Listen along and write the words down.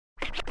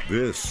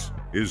This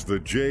is the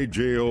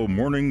JJO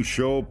Morning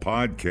Show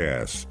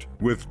podcast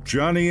with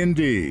Johnny and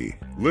D.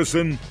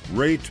 Listen,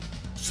 rate,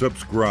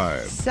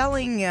 subscribe.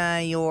 Selling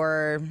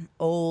your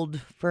old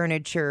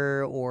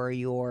furniture or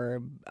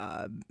your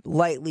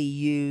lightly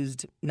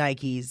used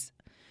Nikes,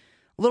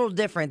 a little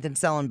different than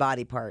selling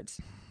body parts.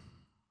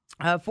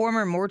 A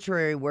former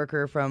mortuary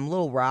worker from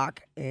Little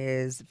Rock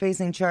is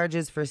facing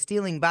charges for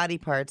stealing body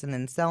parts and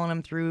then selling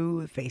them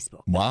through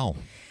Facebook. Wow.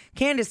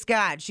 Candace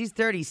Scott, she's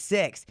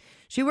 36.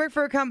 She worked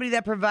for a company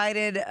that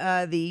provided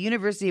the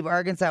University of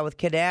Arkansas with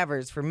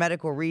cadavers for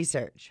medical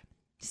research.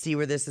 See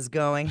where this is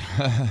going?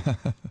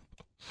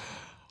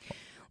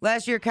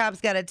 Last year,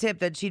 cops got a tip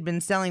that she'd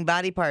been selling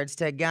body parts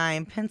to a guy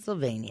in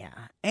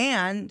Pennsylvania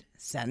and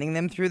sending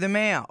them through the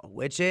mail,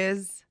 which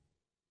is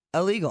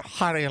illegal.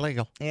 Highly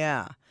illegal.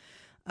 Yeah.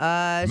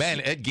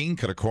 Man, Ed Gein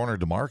could have cornered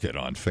the market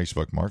on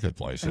Facebook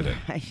Marketplace. It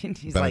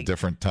He's been like, a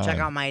different time. check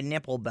out my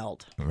nipple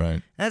belt.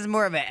 Right. That's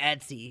more of an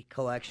Etsy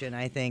collection,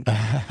 I think.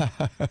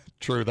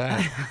 True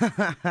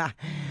that.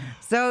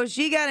 So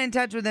she got in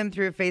touch with him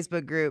through a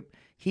Facebook group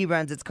he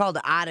runs. It's called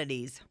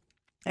Oddities.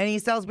 And he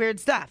sells weird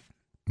stuff.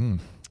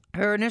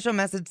 Her initial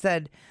message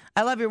said,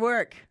 "I love your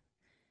work.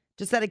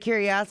 Just out of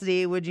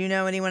curiosity, would you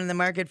know anyone in the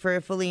market for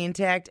a fully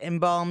intact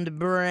embalmed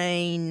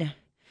brain?"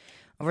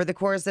 Over the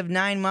course of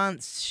 9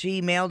 months, she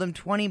mailed him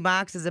 20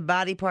 boxes of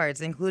body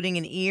parts, including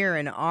an ear,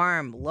 an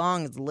arm,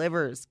 lungs,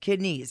 livers,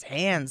 kidneys,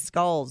 hands,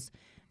 skulls,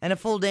 and a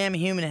full damn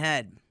human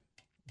head.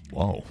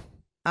 Whoa.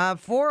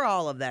 For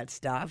all of that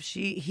stuff,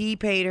 he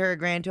paid her a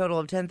grand total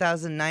of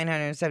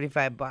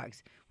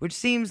 $10,975, which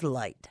seems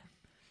light.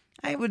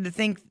 I would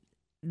think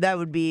that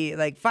would be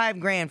like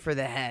 $5,000 for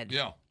the head.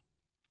 Yeah.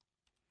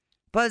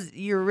 Plus,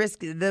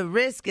 the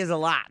risk is a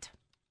lot.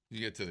 You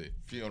get to the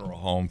funeral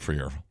home for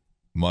your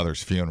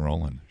mother's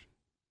funeral and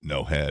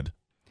no head.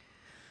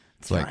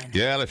 It's like,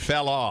 yeah, it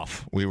fell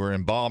off. We were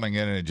embalming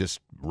it and it just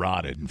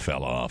rotted and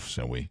fell off.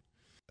 So we.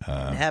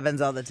 It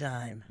happens all the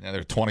time. Yeah,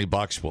 they're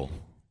 $20. We'll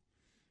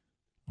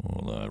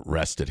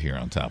rest it here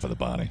on top of the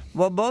body.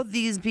 Well, both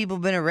these people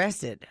have been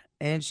arrested,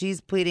 and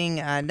she's pleading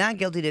not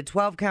guilty to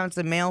 12 counts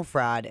of mail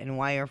fraud and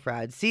wire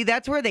fraud. See,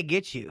 that's where they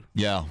get you.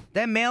 Yeah.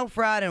 That mail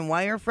fraud and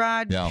wire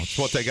fraud. Yeah, it's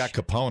what they got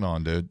Capone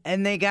on, dude.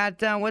 And they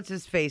got, what's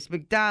his face?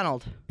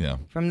 McDonald. Yeah.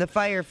 From the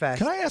Fire Fest.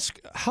 Can I ask,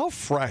 how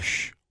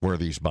fresh were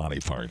these body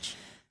parts?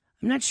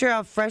 I'm not sure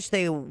how fresh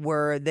they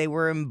were. They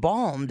were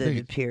embalmed, it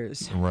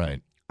appears.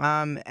 Right.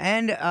 And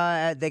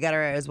they got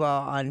her as well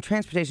on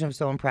transportation of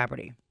stolen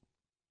property.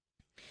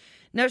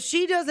 Now,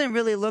 she doesn't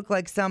really look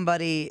like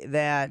somebody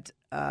that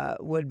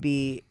would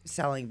be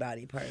selling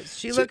body parts.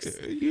 She looks.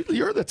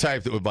 You're the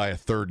type that would buy a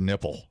third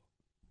nipple.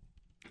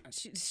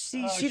 She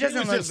was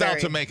doesn't look just out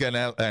to make an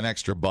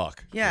extra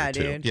buck. Yeah,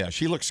 dude. Yeah,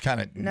 she looks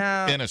kind of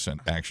innocent,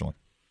 actually.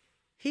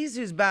 He's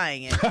who's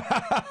buying it.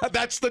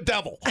 That's the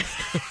devil.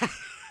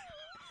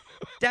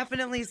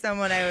 Definitely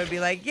someone I would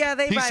be like, yeah,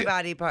 they buy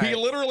body parts. He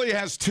literally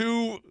has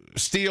 2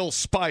 steel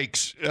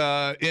spikes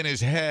in his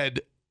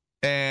head.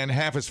 And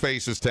half his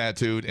face is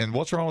tattooed. And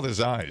what's wrong with his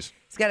eyes?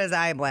 He's got his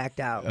eye blacked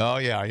out. Oh,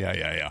 yeah.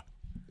 Yeah,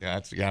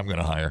 that's the guy I'm going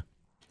to hire.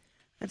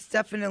 That's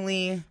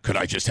definitely... Could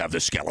I just have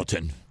the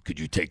skeleton? Could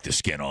you take the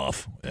skin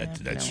off?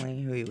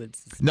 Definitely who he would...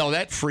 No,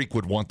 that freak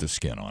would want the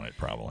skin on it,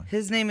 probably.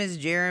 His name is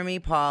Jeremy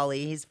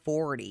Pauly. He's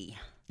 40.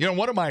 You know,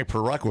 one of my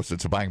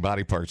prerequisites of buying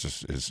body parts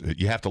is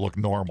you have to look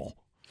normal.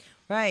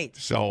 Right.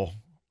 So,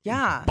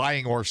 yeah.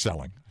 Buying or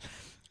selling.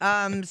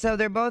 So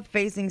they're both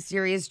facing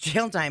serious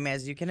jail time,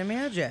 as you can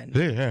imagine.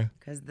 Yeah.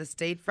 Because the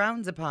state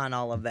frowns upon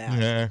all of that.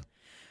 Yeah.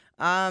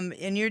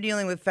 And you're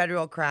dealing with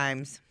federal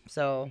crimes.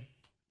 So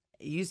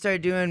you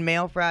start doing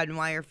mail fraud and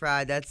wire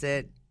fraud, that's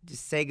it.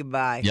 Just say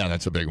goodbye. Yeah,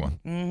 that's a big one.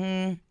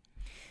 Mm-hmm.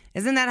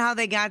 Isn't that how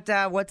they got,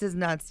 what's his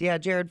nuts? Yeah,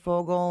 Jared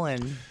Fogle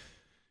and...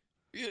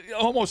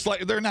 Almost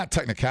like they're not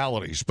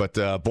technicalities, but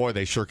boy,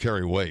 they sure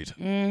carry weight.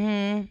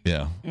 Mm-hmm.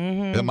 Yeah.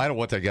 Mm-hmm. No matter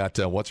what they got,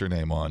 what's her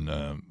name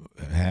on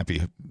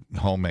Happy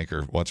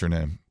Homemaker? What's her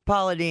name?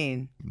 Paula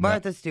Deen,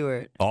 Martha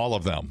Stewart. All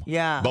of them.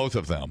 Yeah. Both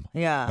of them.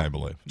 Yeah. I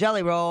believe.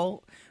 Jelly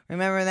Roll.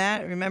 Remember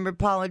that? Remember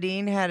Paula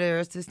Deen had her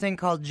assistant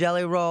called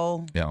Jelly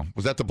Roll? Yeah.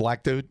 Was that the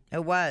black dude?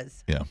 It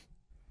was. Yeah.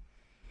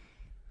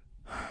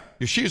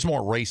 She's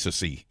more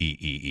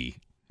racist-y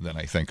than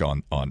I think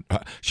on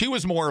she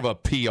was more of a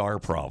PR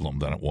problem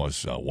than it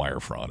was wire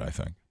fraud, I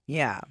think.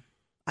 Yeah.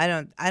 I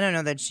don't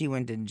know that she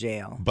went in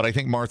jail. But I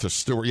think Martha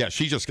Stewart, yeah,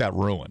 she just got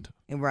ruined.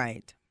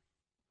 Right.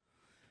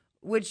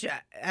 Which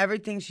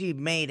everything she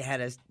made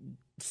had a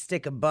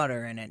stick of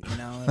butter in it, you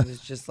know. It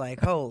was just like,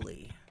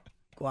 holy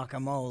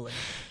guacamole.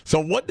 So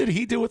what did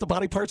he do with the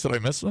body parts? Did I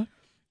miss that?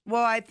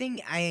 Well, I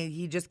think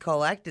he just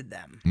collected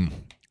them.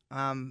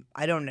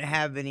 I don't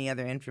have any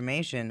other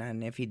information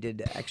on if he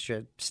did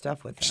extra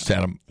stuff with them. Just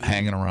had them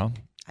hanging around?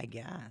 I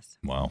guess.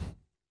 Wow.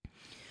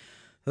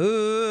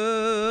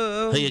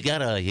 Ooh. Hey, you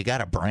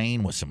got a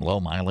brain with some low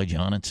mileage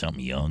on it,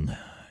 something young.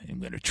 I'm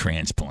going to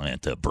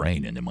transplant a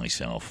brain into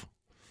myself.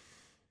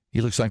 He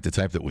looks like the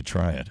type that would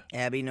try it.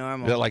 Abby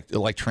Normal. Yeah,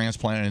 like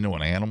transplant it into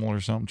an animal or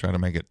something, try to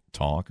make it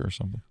talk or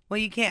something. Well,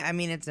 you can't. I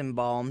mean, it's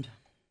embalmed.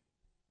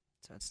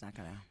 so it's not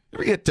gonna. You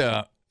ever get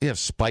you have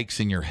spikes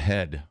in your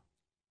head?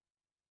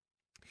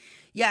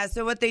 Yeah.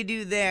 So what they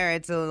do there,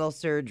 it's a little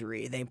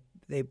surgery.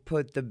 They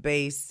put the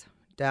base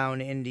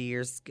down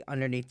into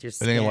underneath your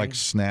skin, And they like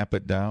snap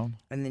it down,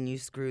 and then you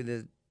screw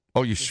the.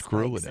 Oh, you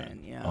screw it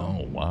in. Yeah.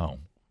 Oh, wow.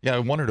 Yeah, I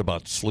wondered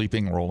about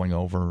sleeping, rolling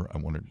over. I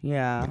wondered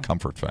the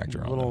comfort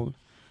factor on that. I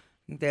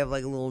think they have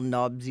like little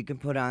nubs you can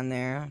put on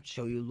there. I'll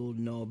show you a little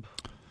nub.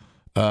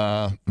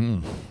 Yeah.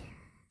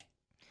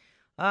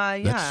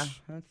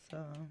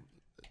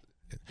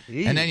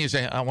 And then you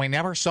say, we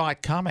never saw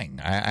it coming.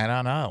 I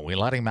don't know. We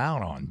let him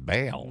out on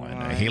bail.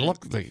 And he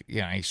looked,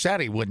 he said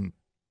he wouldn't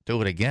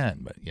do it again.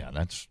 But, yeah,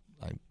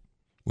 I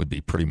would be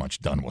pretty much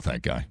done with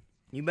that guy.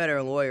 You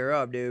better lawyer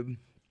up, dude.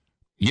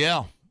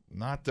 Yeah.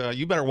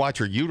 You better watch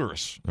your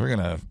uterus. They're going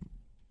to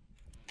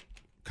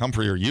come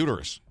for your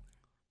uterus.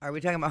 Are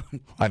we talking about?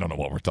 I don't know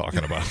what we're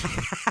talking about.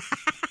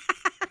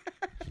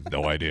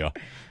 No idea.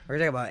 Are we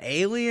talking about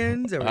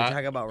aliens? Are we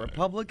talking about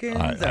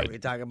Republicans? Are we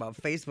talking about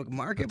Facebook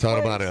Marketplace?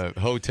 Talking about a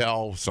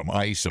hotel, some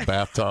ice, a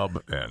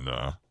bathtub,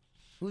 and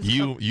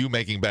you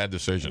making bad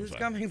decisions. Who's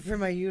coming for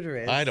my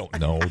uterus? I don't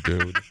know,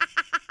 dude.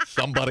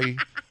 Somebody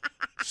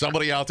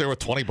out there with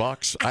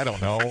 $20. I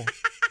don't know.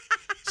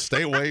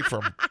 Stay away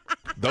from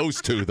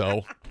those two,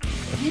 though.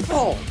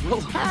 People,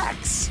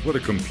 relax. What a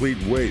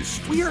complete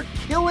waste We are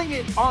killing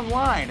it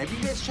online. Have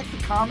you guys checked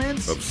the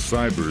comments? of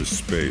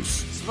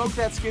cyberspace. Smoke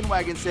That Skin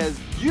Wagon says,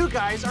 you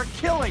guys are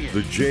killing it.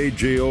 The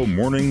JJO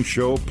Morning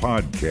Show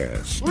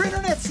Podcast. We're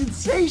internet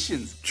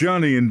sensations.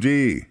 Johnny and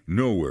D,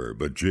 nowhere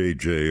but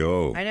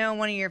JJO. I know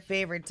one of your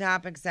favorite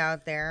topics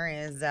out there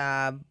is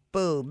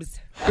boobs.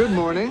 Good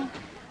morning.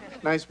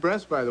 Nice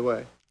breast, by the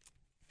way.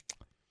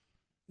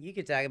 You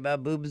could talk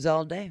about boobs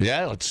all day.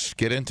 Yeah, let's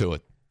get into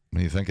it. What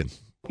are you thinking?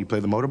 You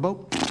play the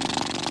motorboat?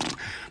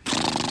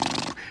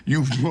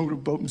 You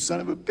motorboating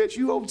son of a bitch.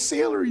 You old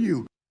sailor,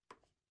 you.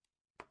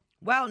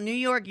 Well, New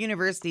York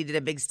University did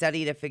a big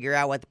study to figure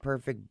out what the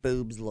perfect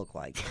boobs look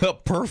like.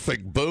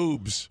 Perfect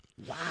boobs.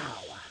 Wow.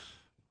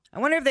 I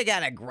wonder if they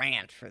got a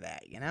grant for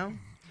that,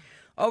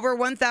 Over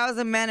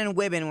 1,000 men and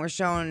women were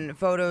shown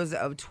photos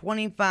of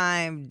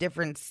 25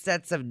 different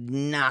sets of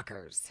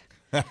knockers.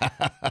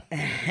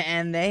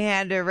 And they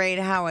had to rate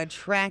how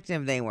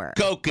attractive they were.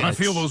 Coconuts.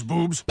 I feel those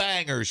boobs.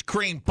 Bangers,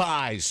 cream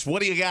pies.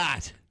 What do you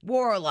got?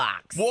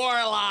 Warlocks.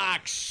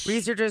 Warlocks.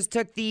 Researchers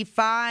took the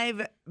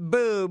 5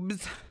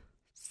 boobs,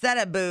 set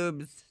of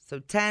boobs, so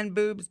 10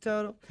 boobs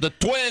total, The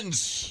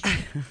twins.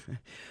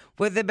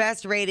 with the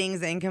best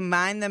ratings and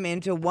combined them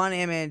into one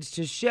image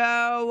to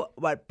show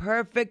what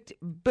perfect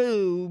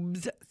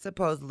boobs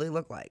supposedly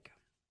look like.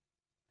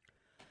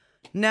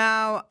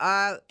 Now,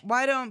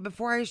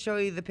 before I show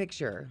you the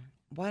picture,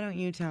 why don't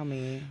you tell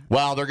me?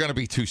 Well, they're going to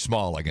be too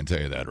small, I can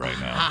tell you that right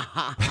now.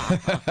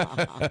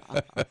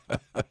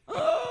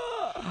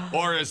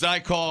 Or as I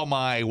call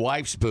my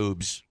wife's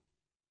boobs,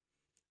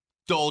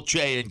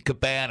 Dolce and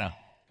Gabbana.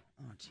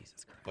 Oh,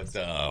 Jesus Christ. But it's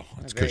A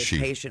very because she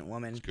patient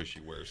woman. because she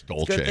wears It's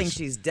Dolce. a good thing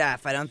she's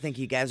deaf. I don't think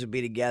you guys would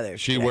be together.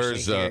 She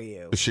wears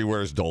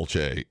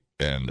Dolce,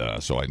 and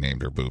so I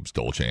named her boobs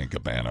Dolce and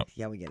Gabbana.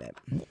 Yeah, we get it.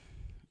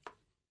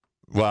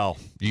 Well,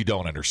 you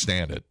don't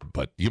understand it,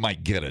 but you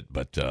might get it.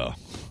 But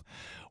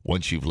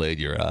once you've laid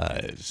your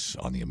eyes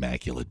on the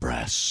immaculate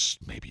breasts,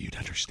 maybe you'd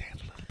understand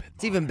a little bit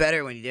It's even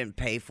better when you didn't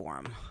pay for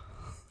them.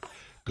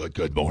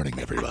 Good morning,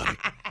 everybody.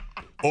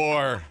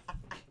 Or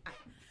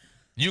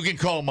you can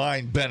call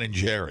mine Ben and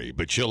Jerry,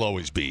 but she'll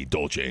always be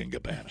Dolce and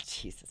Gabbana.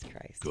 Jesus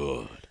Christ.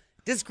 Good.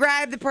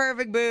 Describe the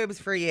perfect boobs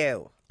for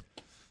you.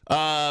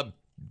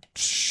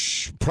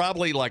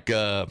 Probably like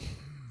a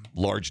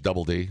large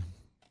double D.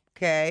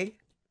 Okay.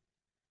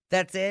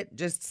 That's it?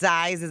 Just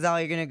size is all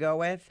you're going to go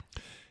with?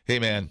 Hey,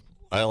 man,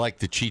 I like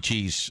the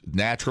Chi-Chi's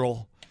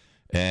natural,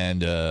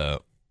 and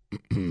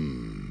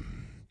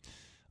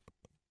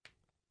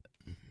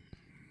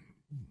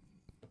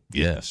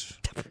yes.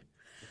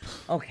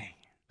 Okay.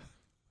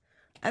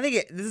 I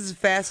think this is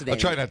fascinating. I'll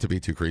try not to be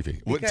too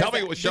creepy.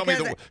 Show me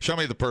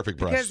the perfect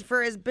breast. Because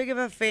for as big of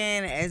a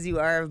fan as you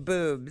are of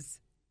boobs,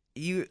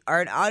 you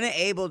are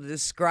unable to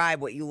describe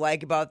what you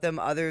like about them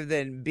other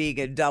than being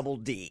a double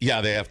D.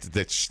 Yeah, they have to.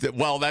 That's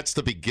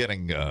the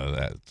beginning.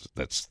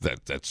 That's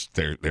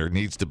there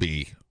needs to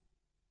be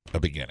a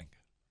beginning,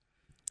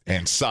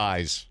 and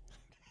size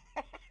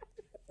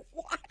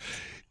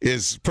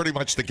is pretty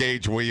much the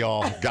gauge we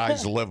all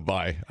guys live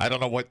by. I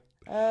don't know what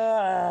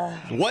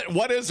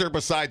is there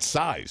besides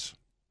size?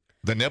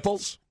 The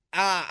nipples.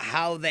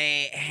 How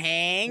they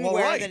hang, Well,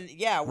 where right.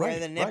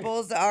 the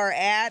nipples are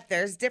at.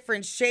 There's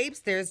different shapes.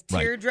 There's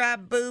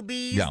teardrop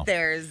boobies. Yeah.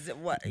 There's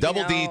what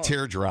Double D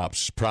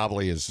teardrops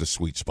probably is the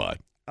sweet spot.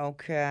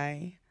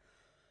 Okay.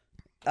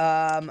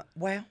 Well,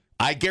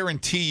 I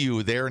guarantee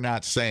you they're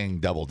not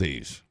saying double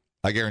D's.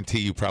 I guarantee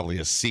you probably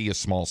a C, a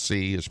small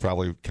C is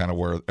probably kind of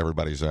where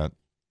everybody's at.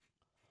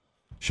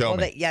 Show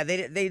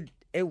me.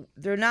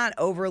 They're not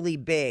overly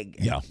big.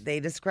 Yeah. They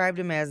described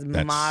them as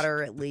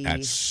moderately.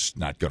 That's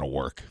not going to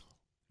work.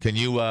 Can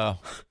you? It's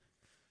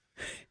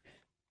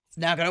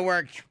not going to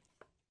work.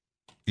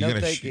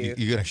 Thank you.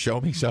 You gonna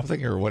show me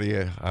something, or what?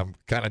 I'm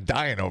kind of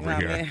dying over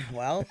here.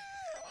 Well,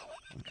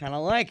 I kind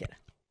of like it.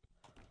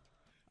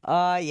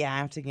 Yeah, I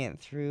have to get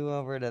through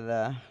over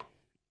to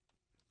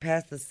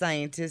past the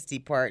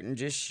scientisty part and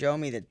just show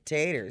me the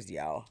taters,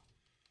 yo.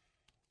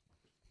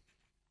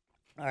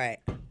 All right.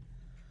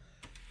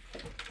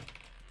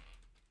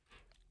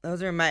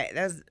 Those are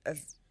that's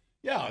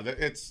Yeah,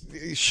 it's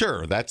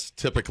sure. That's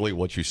typically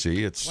what you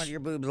see. It's what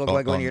your boobs look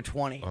like when you're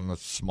 20. On the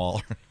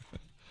smaller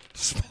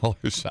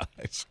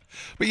size.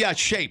 But yeah,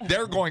 shape.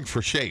 They're going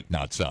for shape,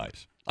 not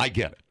size. I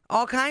get it.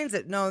 All kinds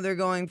of they're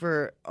going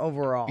for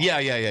overall. Yeah.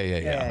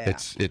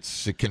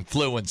 It's a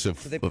confluence of.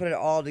 So they put it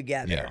all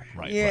together. Yeah,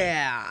 right.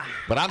 Yeah. Right.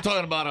 But I'm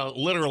talking about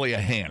literally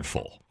a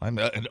handful,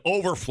 an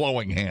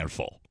overflowing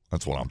handful.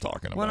 That's what I'm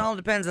talking about. Well, it all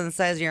depends on the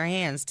size of your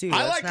hands too.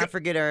 Let's not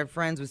forget our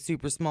friends with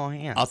super small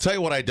hands. I'll tell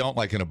you what I don't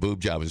like in a boob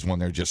job is when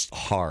they're just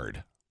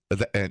hard,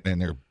 and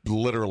they're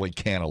literally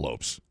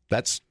cantaloupes.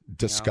 That's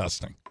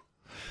disgusting.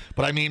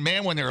 But I mean,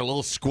 man, when they're a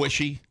little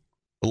squishy,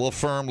 a little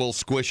firm, a little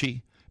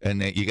squishy,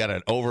 and you got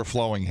an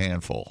overflowing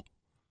handful.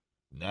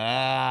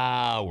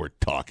 Now we're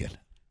talking.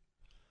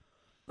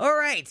 All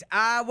right.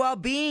 Well,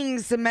 being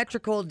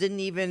symmetrical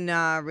didn't even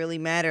really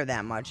matter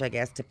that much, I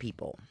guess, to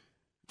people.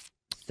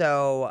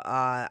 So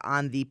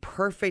on the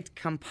perfect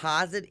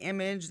composite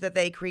image that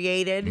they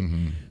created,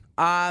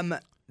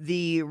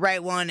 the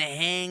right one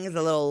hangs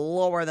a little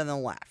lower than the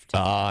left.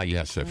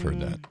 Yes, I've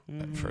heard that.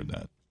 I've heard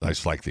that.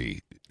 That's like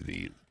the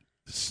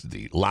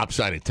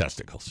lopsided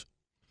testicles.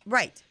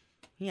 Right.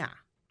 Yeah.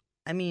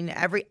 I mean,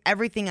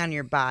 everything on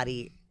your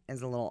body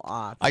is a little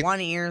off.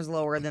 One ear is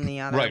lower than the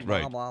other. Right, blah,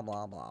 right. Blah,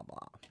 blah, blah,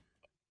 blah.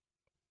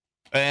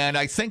 And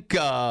I think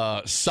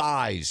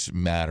size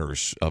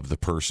matters of the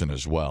person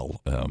as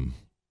well.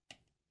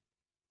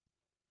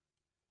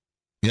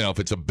 If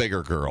it's a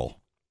bigger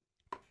girl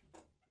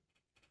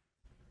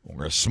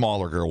or a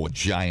smaller girl with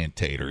giant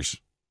taters,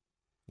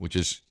 which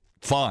is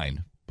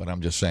fine, but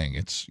I'm just saying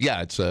it's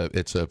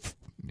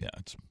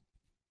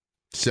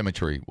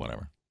symmetry,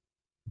 whatever,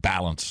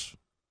 balance.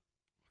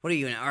 What are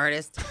you, an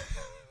artist?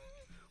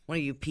 What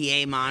are you,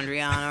 P.A.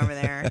 Mondrian over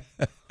there?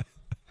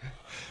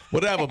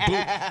 Whatever.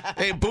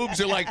 Hey, boobs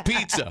are like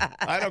pizza.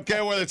 I don't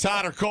care whether it's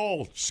hot or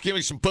cold. Just give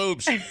me some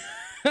boobs.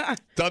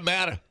 Doesn't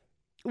matter.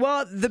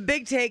 Well, the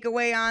big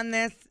takeaway on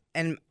this,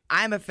 and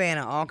I'm a fan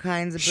of all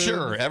kinds of boobs.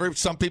 Sure.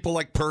 Some people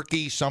like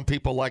perky. Some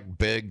people like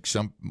big.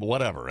 Some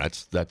whatever.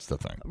 That's the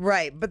thing.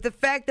 Right. But the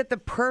fact that the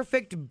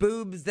perfect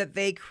boobs that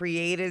they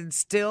created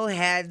still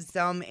had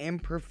some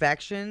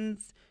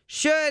imperfections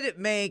should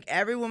make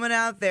every woman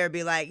out there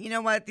be like, you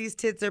know what? These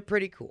tits are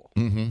pretty cool.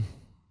 Mm-hmm.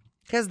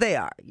 Because they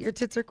are. Your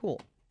tits are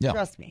cool. Yeah.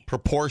 Trust me.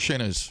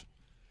 Proportion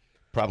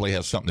probably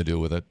has something to do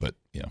with it, but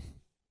yeah.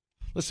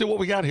 Let's see what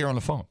we got here on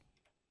the phone.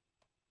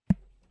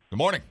 Good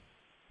morning.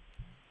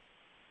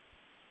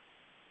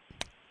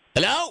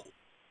 Hello?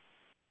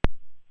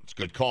 It's a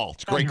good call.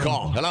 It's a great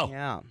call. Hello.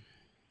 Yeah.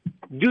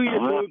 Do your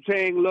boobs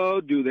hang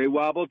low? Do they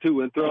wobble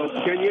to and fro?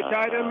 Can you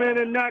tie them in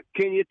a knot?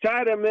 Can you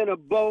tie them in a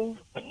bow?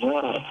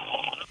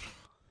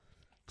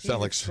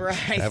 Sound like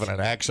having an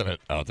accident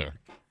out there.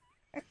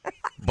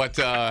 But,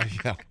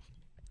 yeah.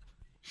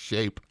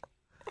 Shape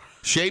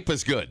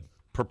is good.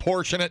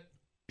 Proportionate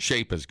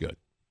shape is good.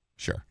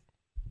 Sure.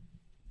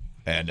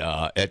 And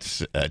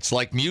it's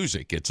like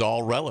music. It's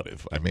all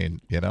relative. I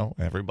mean,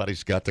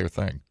 everybody's got their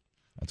thing.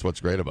 That's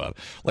what's great about it.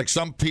 Like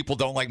some people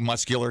don't like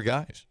muscular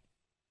guys.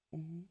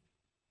 Mm-hmm.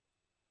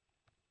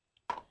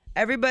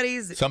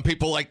 Some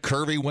people like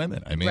curvy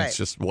women. I mean, right. It's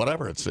just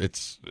whatever.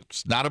 It's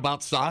not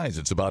about size.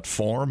 It's about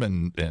form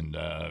and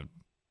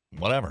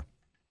whatever.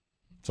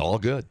 It's all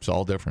good. It's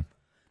all different.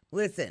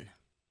 Listen,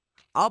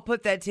 I'll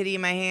put that titty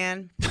in my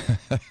hand.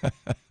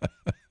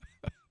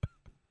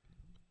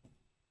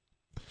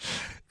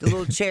 The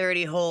little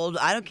charity hold.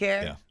 I don't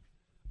care. Yeah.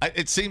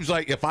 It seems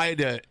like if I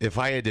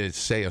had to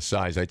say a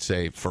size, I'd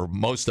say for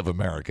most of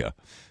America,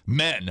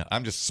 men.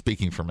 I'm just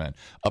speaking for men.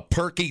 A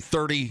perky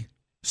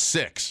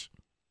 36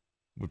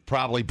 would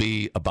probably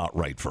be about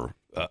right for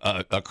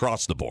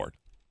across the board.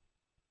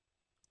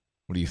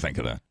 What do you think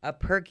of that? A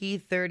perky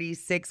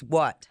 36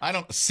 what? I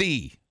don't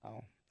see.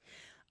 Oh.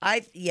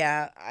 I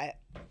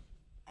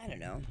don't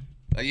know.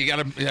 You got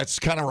to. That's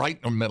kind of right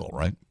in the middle,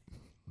 right?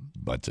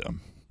 But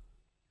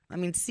I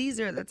mean,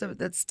 Caesar.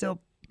 That's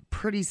still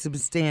pretty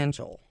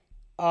substantial.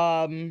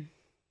 I mean,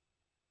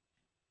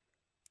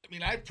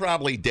 I've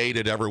probably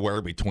dated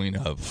everywhere between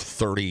a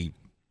 30B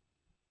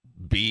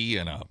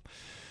and a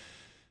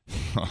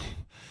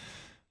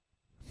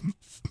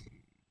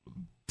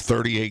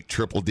 38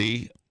 triple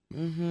D.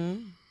 Mm-hmm.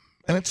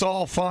 And it's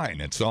all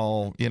fine. It's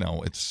all,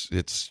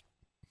 it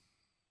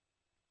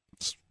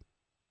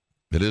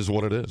is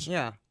what it is.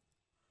 Yeah.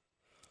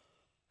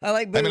 I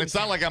like boobs. I mean, it's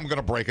not like I'm going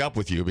to break up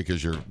with you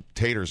because your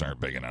taters aren't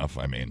big enough.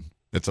 I mean,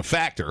 it's a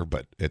factor,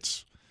 but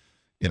it's,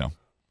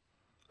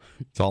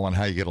 it's all on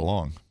how you get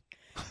along.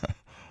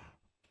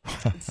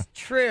 It's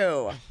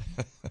true.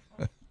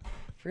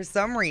 For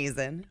some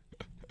reason.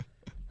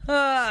 All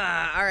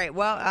right.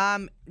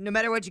 Well, no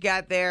matter what you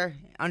got there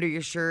under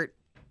your shirt,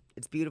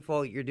 It's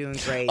beautiful. You're doing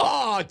great.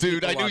 Oh,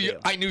 dude, People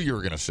love I knew you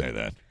were going to say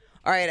that.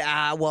 All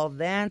right. Well,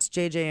 that's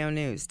JJO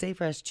News. Stay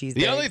fresh, cheese.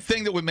 The only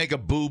thing that would make a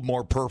boob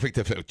more perfect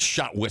if it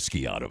shot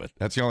whiskey out of it.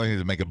 That's the only thing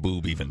that would make a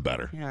boob even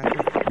better. Yeah,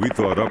 We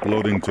thought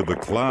uploading to the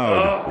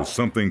cloud was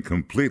something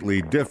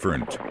completely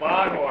different.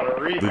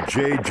 The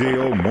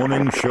JJO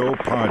Morning Show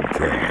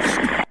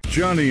Podcast.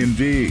 Johnny and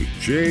D,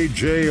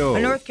 JJO.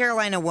 a North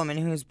Carolina woman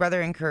whose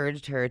brother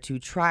encouraged her to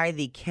try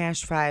the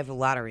Cash 5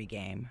 lottery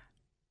game.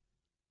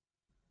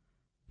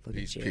 Look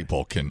These at you.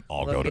 people can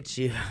all Look go at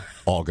to you.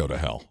 all go to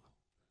hell.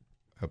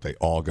 Hope they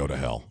all go to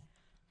hell.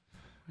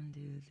 1, 2,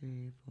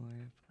 3, 4,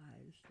 5,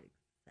 6,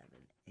 7,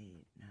 8,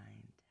 9,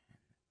 10.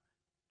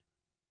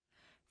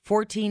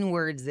 14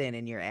 words in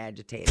and you're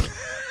agitated.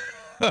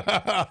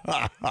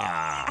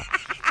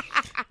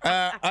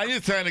 I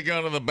just had to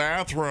go to the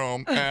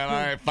bathroom, and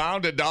I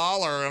found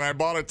 $1, and I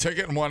bought a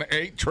ticket and won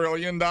 $8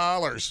 trillion.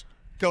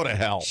 Go to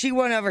hell. She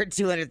won over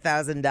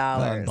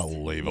 $200,000.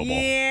 Unbelievable.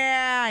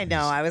 Yeah, I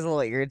know. I was a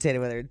little irritated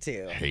with her,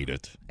 too. Hate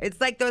it.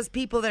 It's like those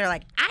people that are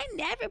like, I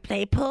never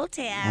play pull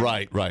tab.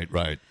 Right.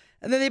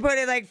 And then they put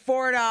in like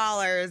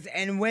 $4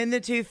 and win the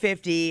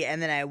 $250,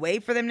 and then I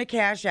wait for them to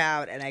cash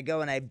out, and I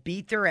go and I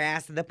beat their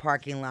ass in the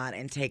parking lot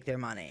and take their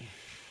money.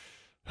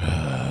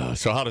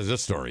 So how does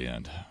this story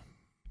end?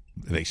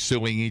 Are they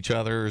suing each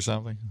other or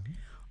something?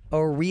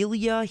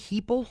 Aurelia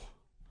Heeple.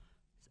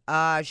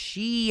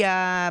 She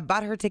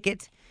bought her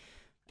ticket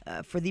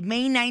for the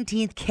May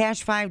 19th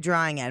Cash 5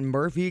 drawing at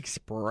Murphy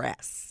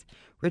Express.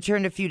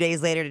 Returned a few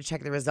days later to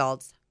check the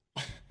results.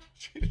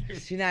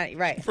 She not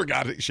right.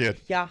 Forgot it. Shit.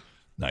 Yeah.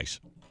 Nice.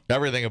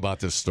 Everything about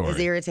this story It's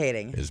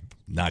irritating. is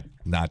not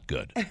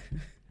good.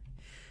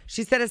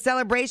 She said a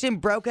celebration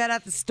broke out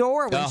at the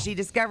store when Oh. she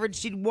discovered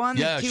she'd won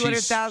the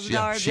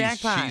 $200,000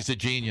 jackpot. She's a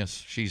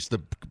genius. She's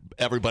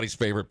everybody's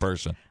favorite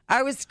person.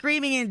 I was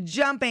screaming and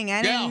jumping.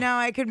 I didn't know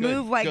I could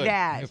move like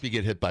that. If you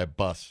get hit by a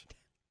bus.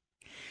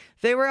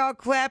 They were all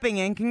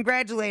clapping and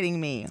congratulating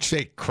me.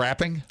 Say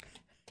crapping?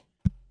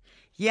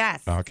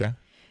 Yes. Okay.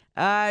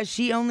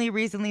 She only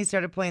recently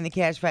started playing the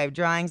Cash 5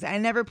 drawings. I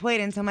never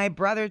played until my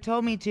brother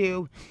told me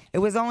to. It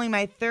was only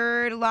my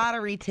third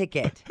lottery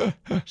ticket.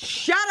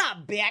 Shut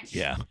up, bitch.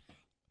 Yeah.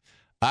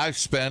 I've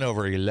spent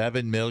over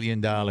 $11 million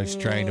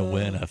trying to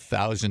win a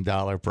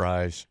 $1,000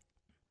 prize.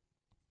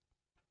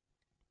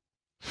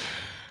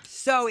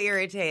 So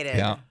irritated.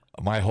 Yeah.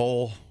 My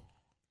whole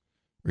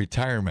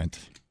retirement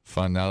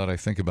fund, now that I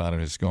think about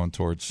it, is going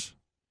towards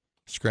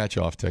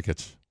scratch-off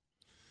tickets.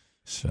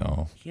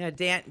 So Yeah,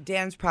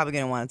 Dan's probably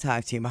going to want to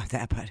talk to you about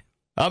that, but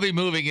I'll be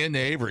moving into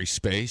Avery's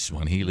space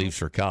when he leaves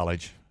for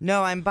college.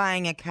 no, I'm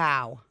buying a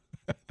cow.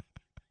 I'm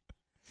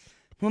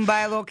going to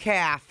buy a little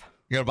calf.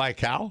 You going to buy a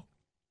cow?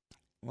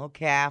 Little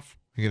calf.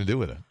 What are you going to do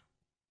with it?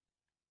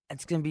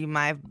 It's going to be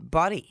my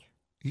buddy.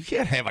 You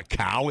can't have a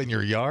cow in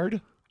your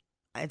yard.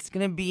 It's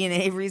going to be in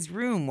Avery's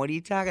room. What are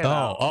you talking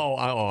about? Oh,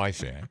 I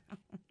see.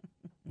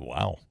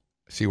 Wow.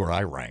 See where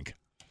I rank.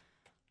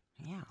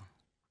 Yeah.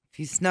 If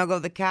you snuggle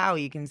the cow,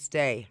 you can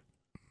stay.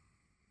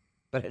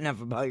 But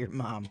enough about your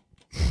mom.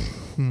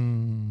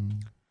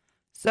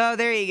 So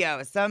there you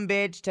go. Some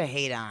bitch to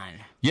hate on.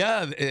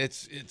 Yeah,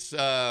 it's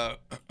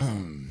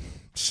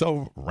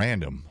so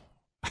random.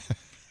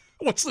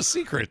 What's the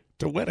secret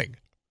to winning?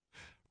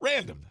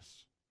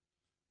 Randomness.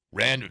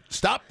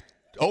 Stop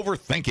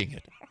overthinking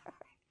it.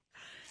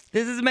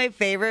 This is my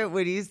favorite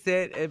when you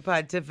sit and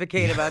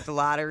pontificate about the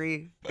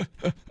lottery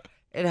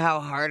and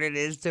how hard it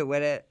is to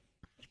win it.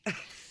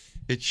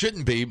 It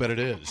shouldn't be, but it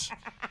is.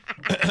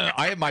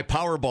 I had my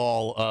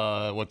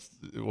Powerball.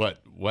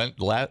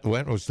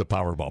 When was the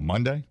Powerball?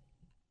 Monday?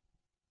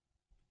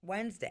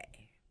 Wednesday.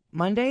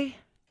 Monday?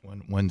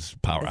 When's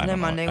Power? Isn't it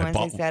Monday,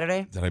 Wednesday,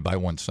 Saturday? Did I buy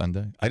one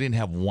Sunday? I didn't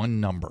have one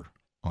number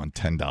on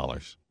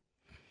 $10.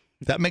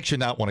 That makes you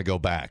not want to go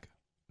back.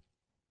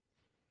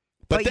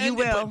 But then, you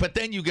will. But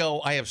then you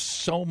go, I have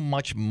so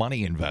much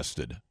money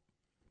invested,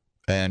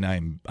 and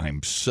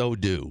I'm so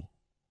due.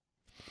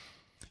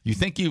 You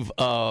think you've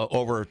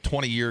over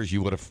 20 years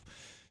you would have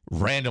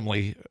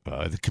randomly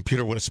the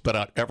computer would have spit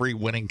out every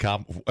winning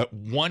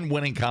one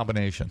winning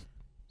combination.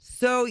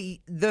 So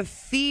the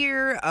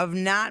fear of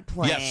not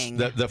playing.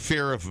 Yes, the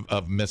fear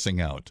of missing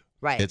out.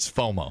 Right. It's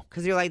FOMO.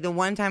 Because you're like, the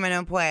one time I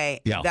don't play,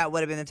 Yeah. that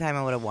would have been the time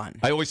I would have won.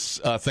 I always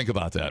think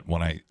about that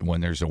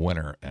when there's a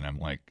winner, and I'm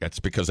like, that's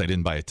because I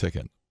didn't buy a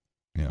ticket.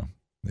 You know,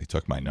 they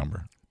took my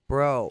number.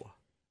 Bro.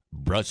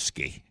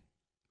 Brusky.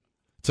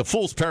 It's a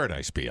fool's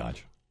paradise,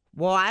 Biatch.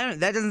 Well,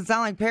 that doesn't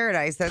sound like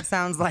paradise. That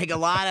sounds like a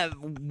lot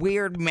of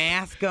weird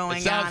math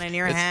going on in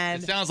your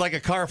head. It sounds like a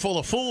car full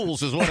of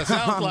fools is what it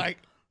sounds like.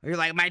 You're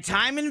like, my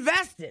time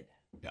invested.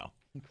 No.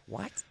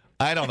 What?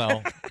 I don't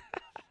know.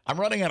 I'm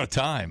running out of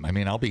time. I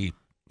mean, I'll be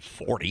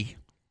 40.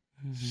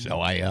 So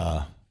I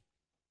a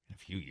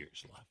few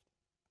years left.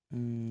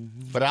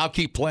 But I'll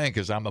keep playing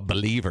because I'm a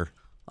believer.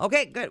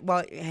 Okay, good.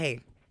 Well, hey,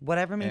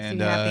 whatever makes you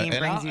happy and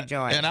brings you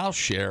joy. And I'll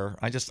share.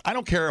 I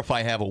don't care if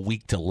I have a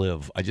week to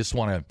live. I just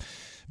want to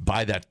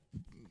buy that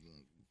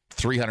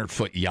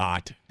 300-foot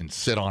yacht and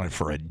sit on it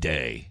for a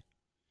day.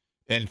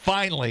 And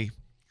finally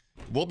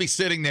we'll be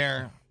sitting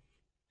there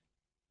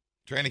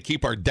trying to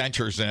keep our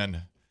dentures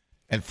in,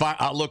 and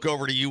I'll look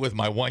over to you with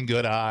my one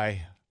good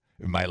eye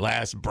and my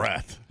last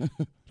breath.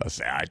 I'll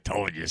say, I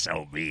told you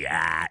so,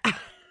 B.I.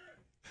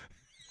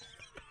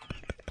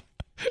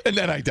 And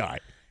then I die.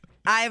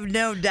 I have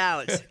no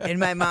doubt in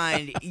my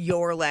mind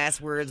your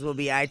last words will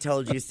be, I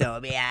told you so.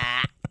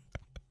 Yeah.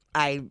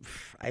 I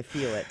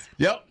feel it.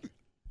 Yep.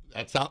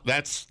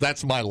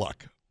 That's my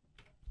luck.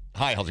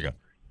 Hi, how's it going?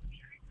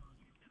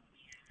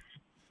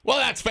 Well,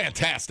 that's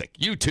fantastic.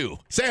 You too.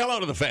 Say hello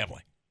to the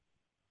family.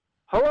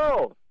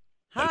 Hello.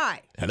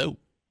 Hi. Hello.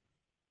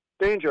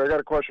 Danger, I got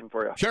a question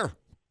for you. Sure.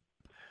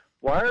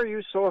 Why are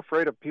you so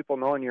afraid of people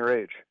knowing your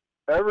age?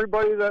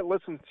 Everybody that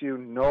listens to you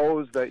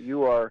knows that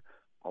you are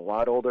a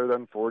lot older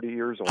than 40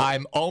 years old.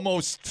 I'm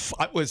almost,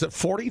 was it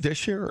 40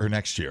 this year or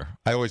next year?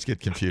 I always get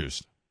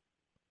confused.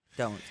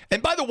 Don't.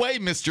 And by the way,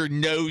 Mr.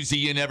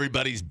 Nosy in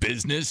everybody's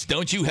business,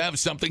 don't you have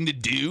something to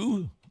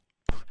do?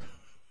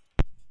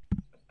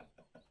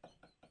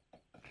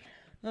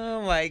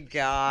 Oh, my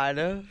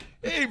God.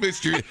 Hey,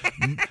 Mr.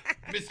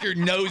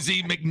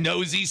 Nosy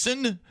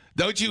McNosyson,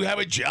 don't you have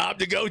a job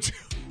to go to?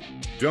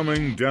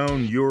 Dumbing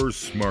down your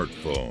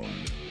smartphone.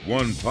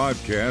 One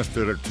podcast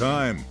at a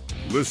time.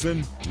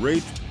 Listen,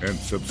 rate, and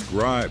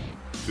subscribe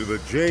to the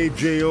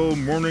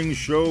JJO Morning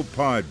Show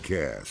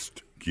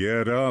podcast.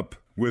 Get up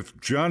with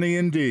Johnny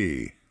and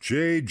D.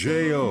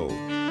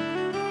 JJO.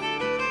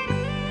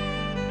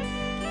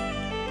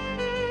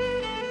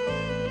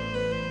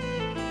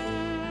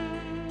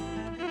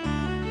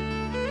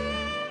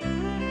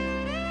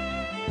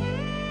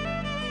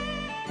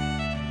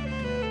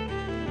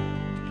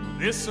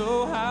 This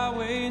old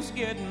highway's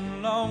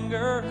getting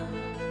longer.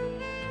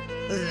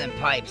 Listen to them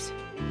pipes.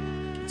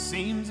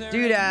 Seems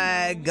Dude,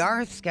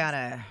 Garth's got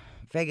a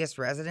Vegas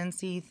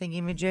residency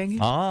thingy-majig.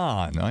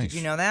 Ah, nice. Did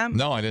you know that?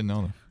 No, I didn't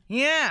know that.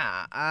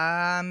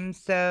 Yeah.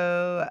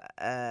 So,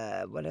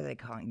 what are they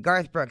calling?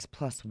 Garth Brooks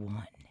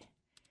 +1.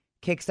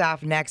 Kicks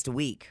off next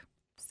week.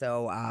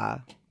 So,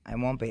 I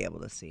won't be able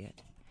to see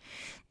it.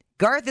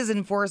 Garth is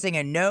enforcing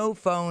a no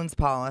phones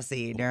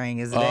policy during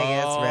his Vegas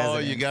residency. Oh,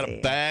 you got to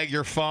bag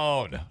your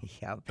phone.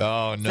 Yep.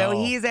 Oh, no. So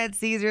he's at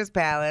Caesar's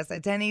Palace.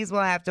 Attendees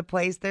will have to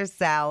place their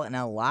cell in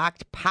a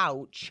locked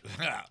pouch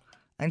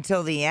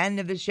until the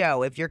end of the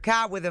show. If you're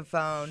caught with a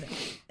phone,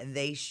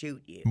 they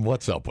shoot you.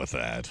 What's up with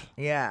that?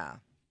 Yeah.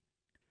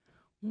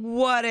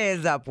 What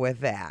is up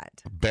with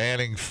that?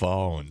 Banning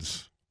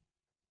phones.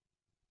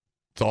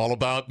 It's all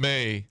about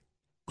me.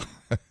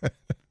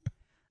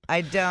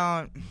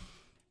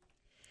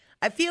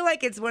 I feel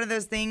like it's one of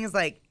those things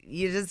like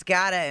you just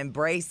got to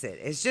embrace it.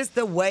 It's just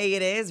the way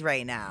it is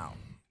right now.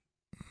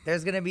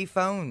 There's going to be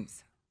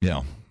phones.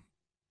 Yeah.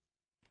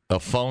 A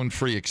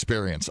phone-free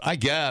experience. I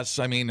guess.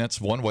 I mean,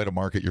 that's one way to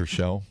market your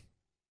show.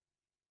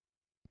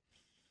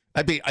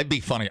 I'd be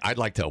funny. I'd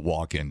like to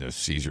walk into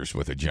Caesars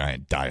with a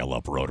giant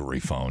dial-up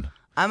rotary phone.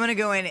 I'm going to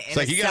go in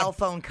a cell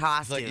phone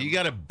costume. Like you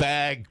got a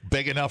bag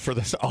big enough for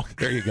this. Oh,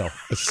 there you go.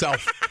 A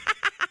self.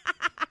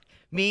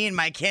 Me and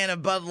my can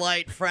of Bud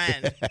Light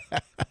friend.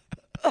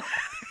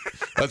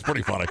 That's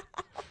pretty funny.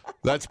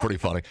 That's pretty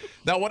funny.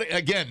 Now, what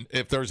again?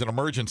 If there's an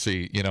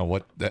emergency, you know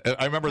what?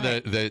 I remember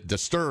the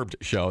Disturbed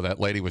show. That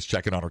lady was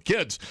checking on her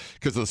kids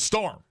because of the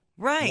storm.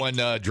 Right. When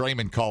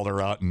Draymond called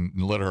her out and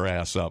lit her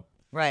ass up.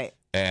 Right.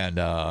 And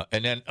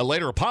then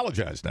later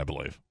apologized, I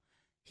believe.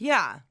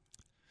 Yeah.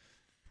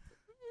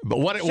 But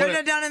what shouldn't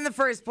have done in the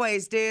first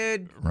place,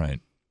 dude.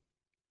 Right.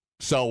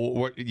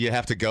 So you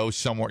have to go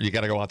somewhere. You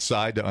got to go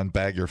outside to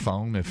unbag your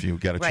phone if you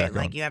got to check on. Right,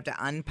 like you have to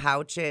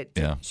unpouch it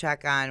to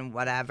check on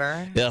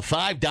whatever. Yeah,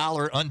 $5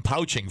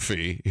 unpouching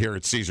fee here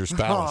at Caesar's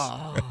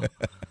Palace.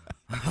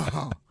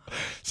 Oh.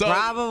 So,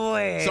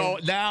 probably. So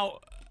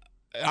now,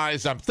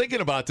 as I'm thinking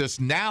about this,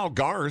 now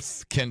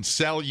Garth can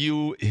sell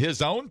you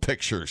his own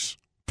pictures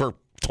for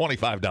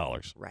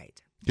 $25.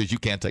 Right. Because you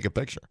can't take a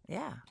picture.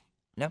 Yeah.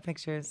 No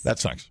pictures. That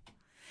sucks.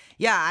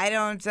 Yeah, I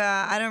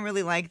don't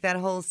really like that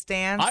whole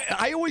stance.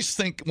 I always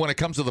think when it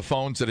comes to the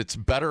phones that it's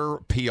better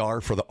PR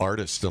for the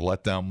artists to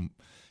let them,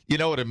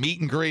 at a meet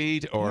and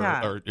greet or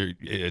at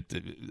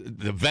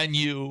the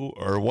venue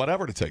or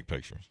whatever to take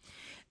pictures.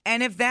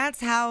 And if that's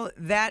how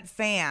that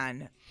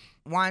fan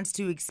wants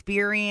to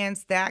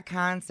experience that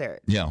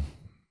concert,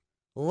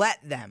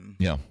 let them.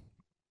 Yeah.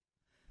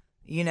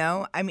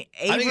 I mean,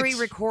 Avery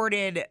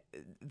recorded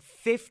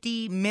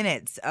 50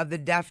 minutes of the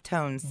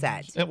Deftones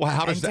set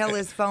until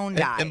his phone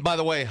died. And by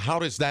the way, how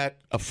does that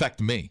affect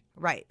me?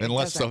 Right.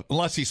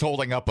 Unless he's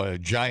holding up a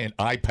giant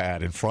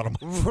iPad in front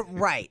of me.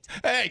 Right.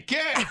 Hey,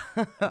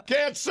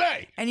 can't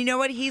say. And you know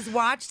what? He's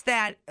watched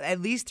that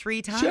at least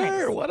 3 times.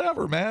 Sure,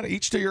 whatever, man.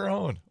 Each to your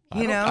own.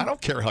 I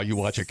don't care how you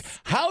watch it.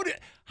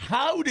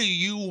 How do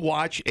you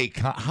watch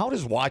how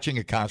does watching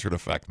a concert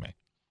affect me?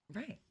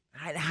 Right.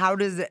 How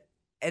does it?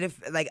 And if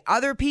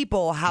other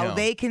people, how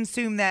they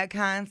consume that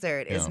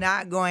concert is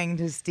not going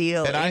to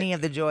steal any of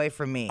the joy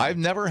from me. I've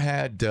never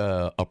had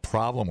a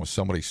problem with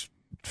somebody's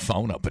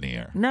phone up in the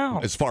air.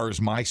 No, as far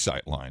as my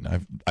sight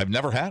line, I've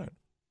never had it.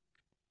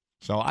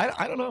 So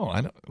I don't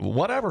know.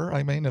 Whatever.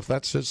 I mean, if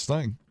that's his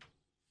thing,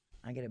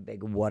 I get a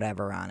big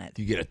whatever on it.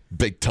 You get a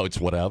big totes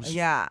whatevs.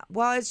 Yeah.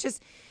 Well, it's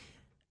just,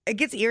 it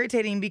gets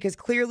irritating because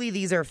clearly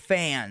these are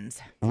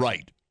fans.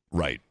 Right.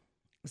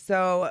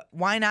 So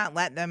why not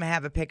let them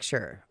have a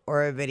picture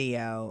or a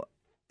video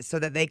so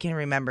that they can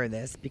remember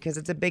this? Because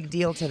it's a big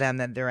deal to them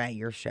that they're at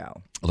your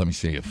show. Let me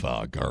see if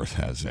Garth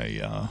has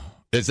a...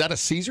 is that a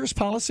Caesars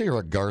policy or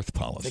a Garth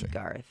policy? It's a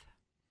Garth.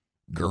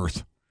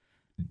 Girth.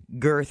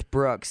 Girth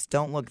Brooks.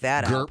 Don't look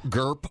that up.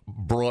 Gerp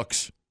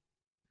Brooks.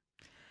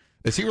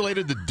 Is he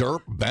related to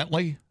Derp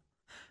Bentley?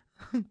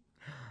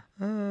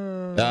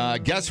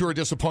 Guests who are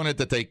disappointed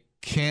that they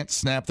can't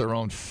snap their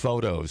own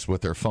photos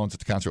with their phones at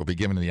the concert will be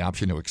given the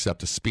option to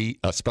accept a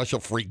special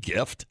free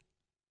gift.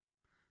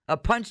 A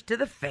punch to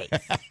the face.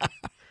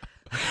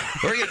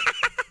 We're going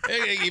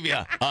to give you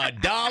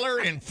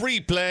 $1 in free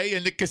play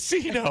in the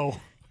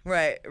casino.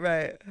 Right.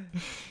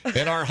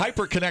 In our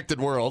hyper-connected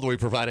world, we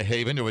provide a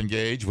haven to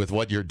engage with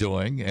what you're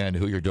doing and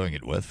who you're doing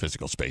it with,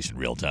 physical space in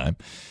real time.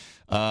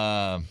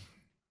 Hang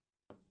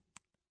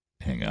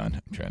on.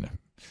 I'm trying to...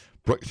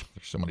 Brooke,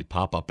 there's so many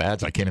pop-up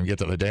ads, I can't even get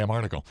to the damn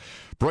article.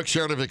 Brooke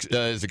shared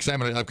his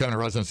excitement at upcoming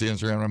residency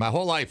Instagram. My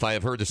whole life, I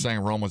have heard the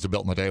saying, Rome was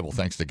built on the table.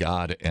 Thanks to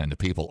God and the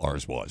people,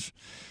 ours was.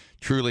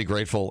 Truly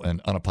grateful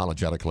and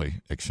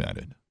unapologetically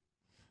excited.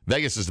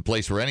 Vegas is the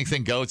place where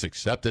anything goes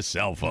except a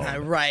cell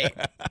phone. Right.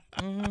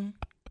 Mm-hmm.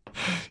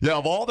 Yeah,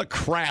 of all the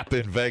crap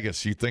in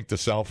Vegas, you think the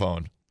cell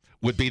phone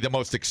would be the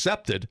most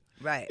accepted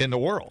in the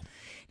world.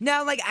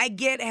 Now, like, I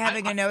get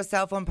having a no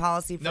cell phone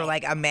policy for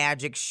like a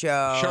magic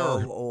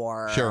show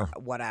or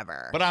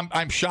whatever. But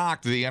I'm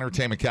shocked the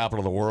entertainment capital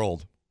of the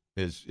world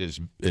is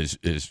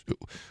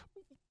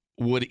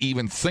would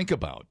even think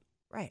about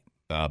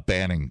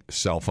banning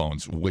cell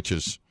phones, which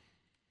is,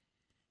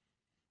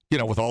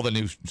 with all the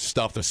new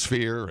stuff, the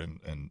Sphere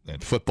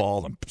and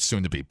football and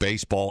soon to be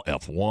baseball,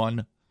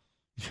 F1.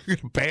 You're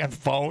gonna ban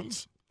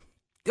phones?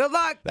 Good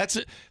luck. That's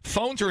it.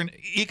 Phones are an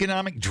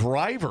economic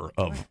driver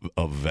of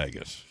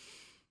Vegas.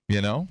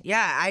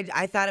 Yeah,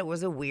 I thought it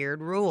was a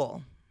weird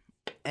rule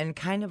and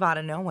kind of out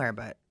of nowhere,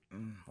 but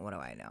what do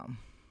I know?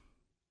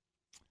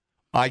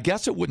 I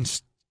guess it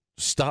wouldn't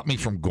stop me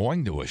from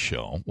going to a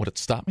show. Would it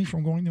stop me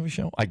from going to a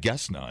show? I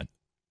guess not.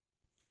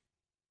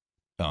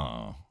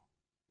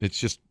 It's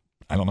just,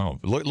 I don't know.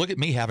 Look at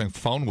me having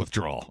phone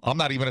withdrawal. I'm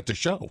not even at the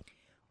show.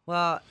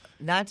 Well,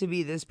 not to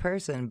be this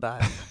person,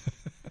 but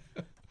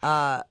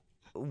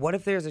what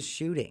if there's a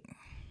shooting?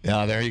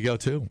 Yeah, there you go,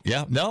 too.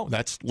 Yeah, no,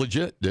 that's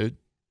legit, dude.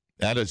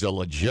 That is a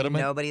legitimate...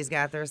 Nobody's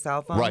got their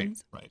cell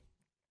phones? Right.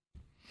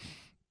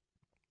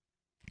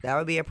 That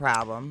would be a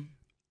problem.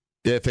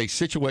 If a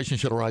situation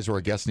should arise where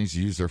a guest needs to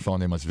use their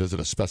phone, they must visit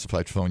a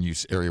specified phone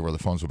use area where the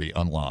phones will be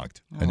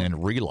unlocked and then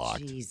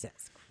relocked.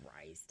 Jesus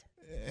Christ.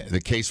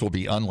 The case will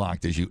be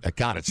unlocked as you...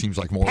 God, it seems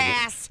like more...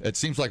 Pass. It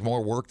seems like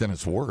more work than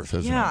it's worth,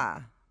 isn't it? Yeah.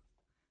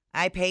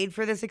 I paid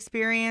for this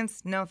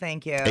experience? No,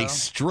 thank you.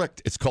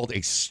 It's called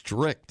a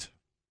strict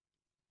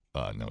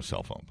no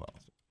cell phone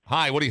policy.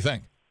 Hi, what do you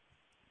think?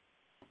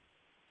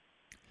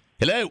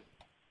 Hello.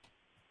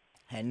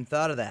 Hadn't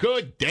thought of that.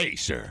 Good day,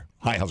 sir.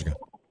 Hi, how's it going?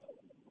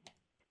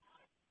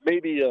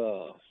 Maybe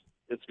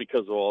it's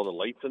because of all the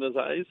lights in his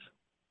eyes.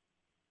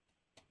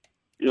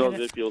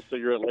 If you'll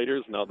cigarette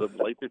lighters, now the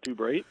lights are too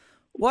bright.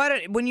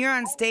 When you're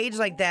on stage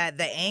like that,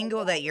 the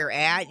angle that you're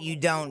at,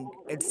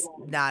 it's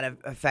not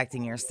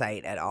affecting your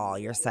sight at all,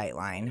 your sight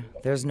line.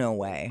 There's no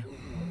way.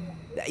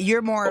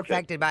 You're more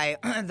affected by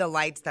the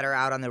lights that are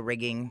out on the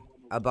rigging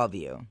above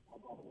you.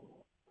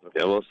 Okay,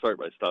 well, let's start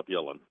by stop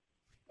yelling.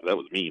 That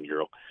was mean,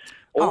 girl.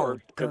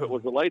 Or if it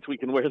was the lights, we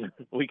can wear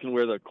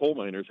the coal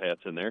miners'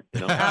 hats in there.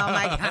 Oh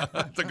my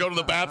God! To go to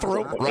the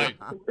bathroom, right?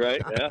 Right.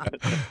 Yeah.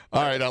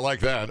 All right, I like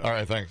that. All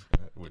right, thanks.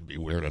 That wouldn't be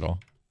weird at all.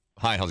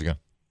 Hi, how's it going?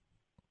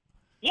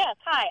 Yes,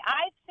 hi.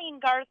 I've seen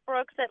Garth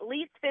Brooks at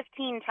least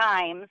 15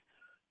 times,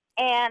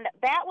 and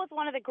that was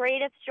one of the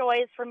greatest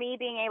joys for me,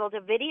 being able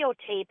to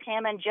videotape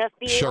him and just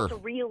be able to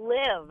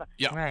relive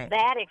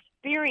that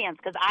experience,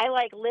 because I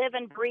live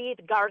and breathe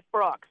Garth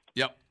Brooks.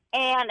 Yep.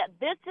 And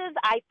this is,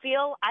 I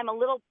feel I'm a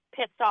little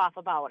pissed off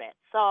about it.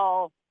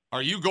 So,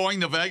 are you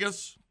going to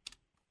Vegas?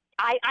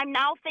 I'm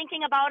now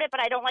thinking about it, but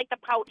I don't like the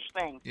pouch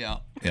thing. Yeah.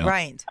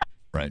 Right.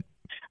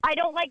 I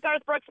don't like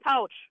Garth Brooks'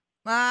 pouch.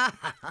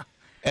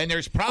 And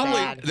there's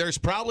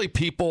probably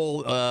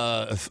people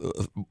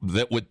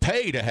that would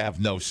pay to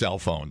have no cell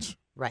phones,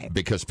 right?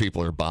 Because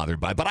people are bothered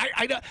by. But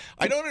I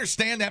don't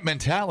understand that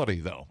mentality,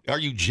 though. Are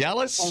you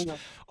jealous?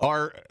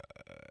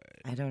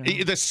 I don't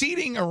know. The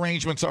seating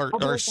arrangements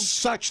are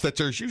such that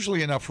there's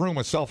usually enough room.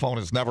 A cell phone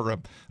is never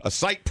a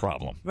sight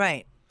problem.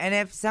 Right. And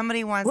if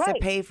somebody wants to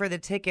pay for the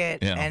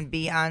ticket and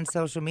be on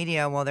social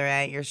media while they're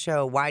at your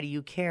show, why do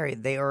you care?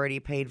 They already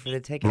paid for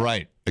the ticket.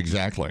 Right.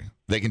 Exactly.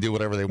 They can do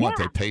whatever they want.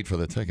 They paid for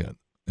the ticket.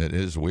 It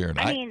is weird.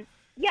 I mean,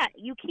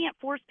 you can't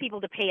force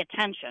people to pay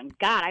attention.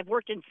 God, I've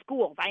worked in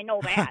schools. I know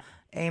that.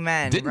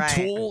 Amen. Did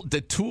Tool do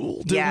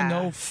the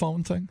no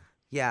phone thing?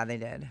 Yeah, they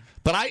did.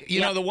 But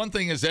the one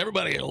thing is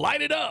everybody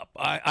light it up.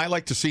 I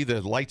like to see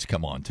the lights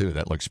come on too.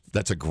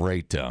 That's a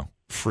great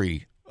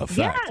free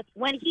effect. Yes,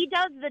 when he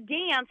does the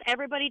dance,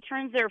 everybody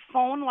turns their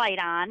phone light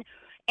on,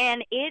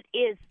 and it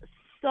is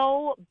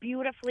so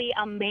beautifully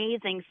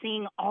amazing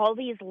seeing all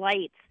these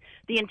lights.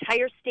 The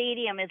entire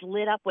stadium is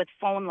lit up with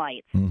phone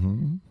lights.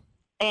 Mm-hmm.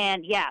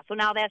 And, so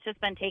now that's just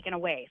been taken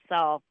away.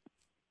 So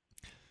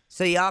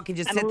y'all can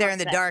just sit there in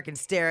the dark and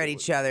stare at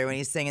each other when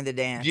he's singing the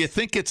dance. Do you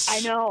think it's... I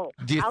know.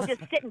 I'll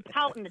just sit and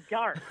pout in the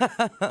dark.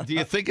 Do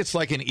you think it's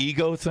like an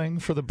ego thing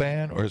for the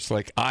band? Or it's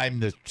like, I'm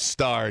the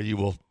star, you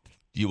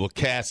will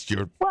cast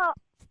your... Well,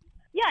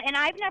 yeah, and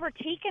I've never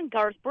taken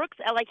Garth Brooks.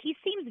 Like, he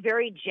seems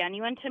very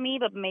genuine to me,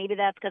 but maybe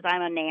that's because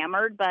I'm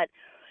enamored. But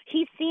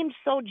he seems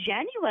so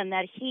genuine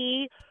that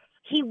he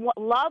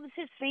loves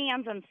his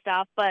fans and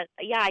stuff. But,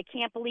 I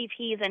can't believe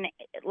he's,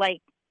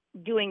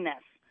 doing this.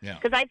 Yeah.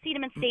 Because I've seen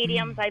him in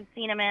stadiums, I've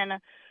seen him in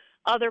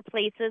other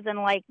places, and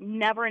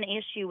never an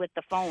issue with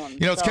the phone.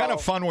 It's kind of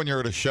fun when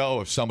you're at a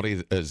show if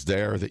somebody is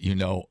there that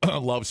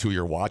loves who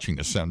you're watching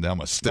to send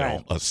them a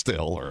still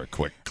or a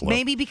quick clip.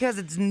 Maybe because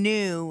it's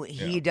new,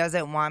 he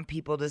doesn't want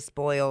people to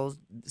spoil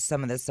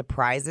some of the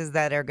surprises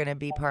that are going to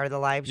be part of the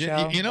live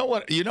show. You know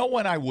what? You know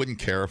when I wouldn't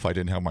care if I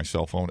didn't have my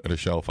cell phone at a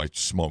show if I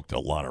smoked a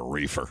lot of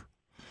reefer.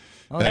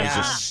 I was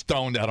just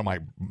stoned out of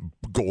my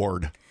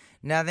gourd.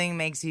 Nothing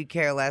makes you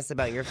care less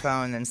about your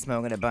phone than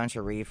smoking a bunch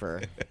of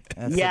reefer.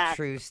 That's a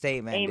true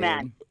statement.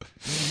 Amen.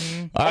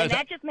 Mm-hmm. And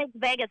that just makes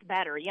Vegas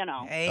better,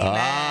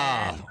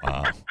 Amen.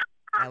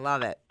 I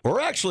love it.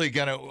 We're actually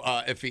going to,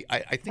 I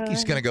think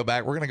he's going to go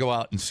back. We're going to go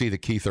out and see the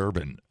Keith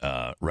Urban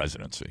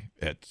residency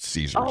at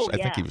Caesars. I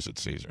think he was at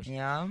Caesars.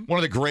 Yeah. One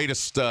of the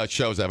greatest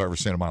shows I've ever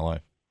seen in my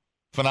life.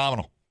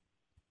 Phenomenal.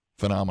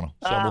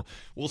 So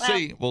we'll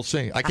see. We'll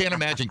see. I can't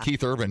imagine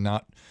Keith Urban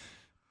not...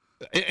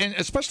 And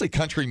especially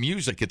country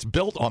music, it's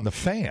built on the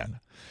fan.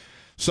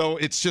 So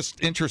it's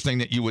just interesting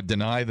that you would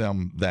deny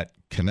them that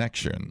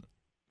connection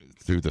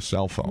through the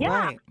cell phone.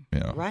 Yeah.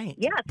 Right.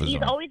 Yes,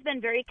 he's always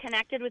been very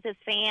connected with his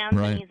fans,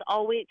 and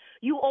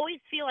you always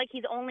feel like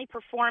he's only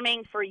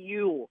performing for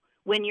you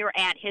when you're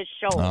at his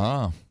show.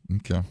 Ah,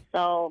 okay.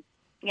 So,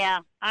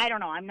 I don't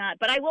know. I'm not,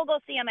 but I will go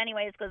see him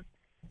anyways because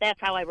that's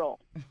how I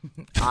roll.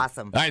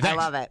 Awesome. All right, I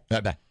love it.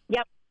 Bye-bye.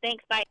 Yep.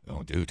 Thanks. Bye.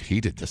 Oh, dude,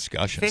 heated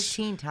discussions.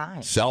 15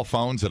 times. Cell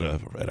phones at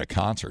a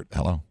concert.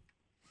 Hello.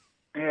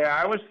 Yeah,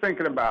 I was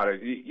thinking about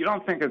it. You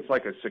don't think it's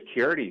like a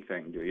security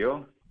thing, do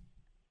you?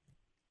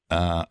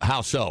 How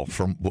so?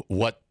 From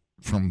what?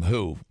 From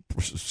who?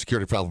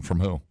 Security problem from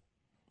who?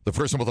 The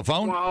person with the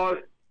phone? Well,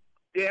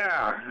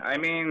 yeah. I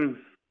mean,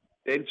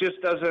 it just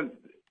doesn't.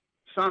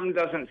 Something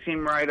doesn't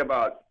seem right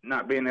about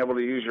not being able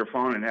to use your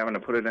phone and having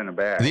to put it in a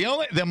bag.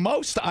 The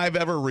most I've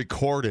ever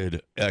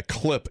recorded a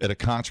clip at a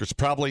concert is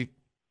probably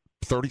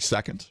 30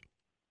 seconds.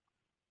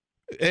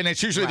 And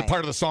it's usually the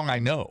part of the song I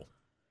know.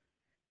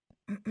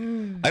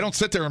 I don't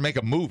sit there and make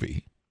a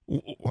movie.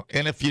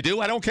 And if you do,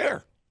 I don't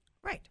care.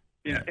 Right.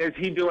 Yeah. Is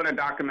he doing a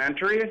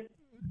documentary?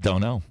 Don't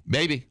know.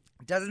 Maybe.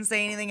 Doesn't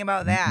say anything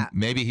about that.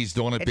 Maybe he's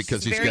doing it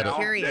because he's got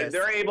curious.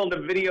 They're able to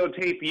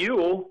videotape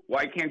you.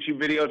 Why can't you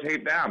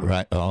videotape them?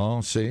 Right.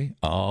 Oh, see?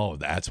 Oh,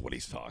 that's what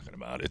he's talking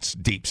about. It's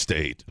deep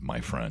state, my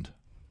friend.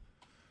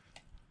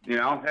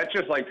 That's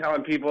just like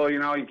telling people, you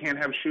can't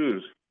have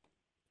shoes.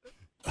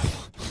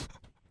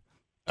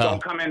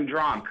 Don't come in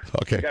drunk.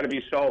 Okay. You got to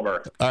be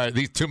sober. All right.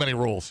 These too many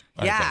rules.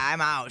 I'm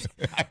out.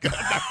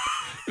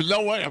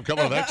 No way I'm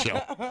coming to that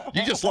show.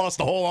 You just lost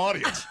the whole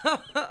audience.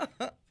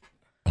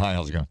 Hi,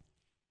 how's it going?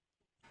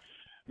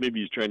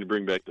 Maybe he's trying to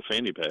bring back the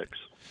fanny packs.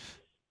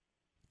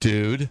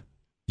 Dude,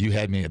 you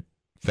had me at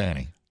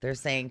fanny. They're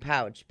saying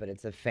pouch, but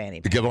it's a fanny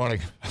pack. Good morning.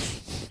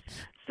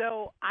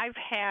 So I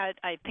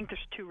think there's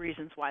two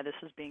reasons why this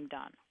is being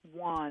done.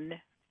 One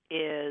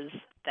is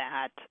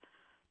that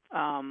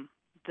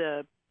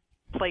the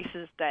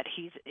places that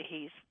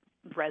he's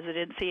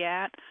residency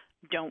at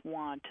don't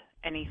want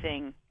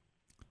anything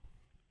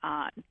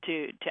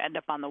to end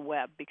up on the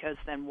web, because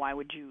then why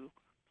would you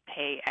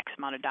pay X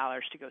amount of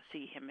dollars to go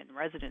see him in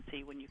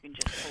residency when you can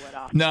just pull it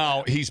off?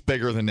 No, he's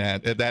bigger than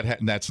that.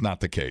 That's not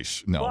the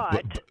case. No,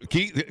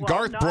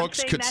 Garth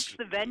Brooks could. That's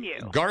the venue.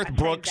 Garth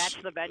Brooks. That's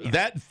the venue.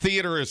 That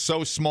theater is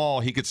so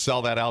small he could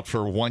sell that out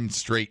for one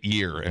straight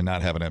year and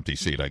not have an empty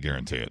seat. I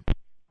guarantee it.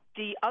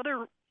 The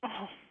other,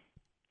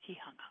 he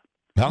hung up.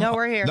 Huh? No,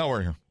 we're here. No,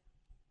 we're here.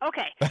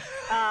 Okay.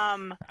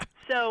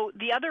 So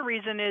the other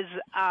reason is,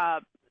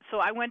 so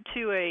I went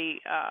to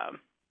I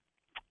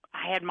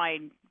had my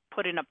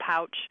put in a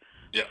pouch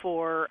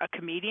for a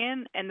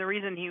comedian, and the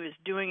reason he was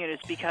doing it is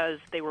because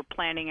they were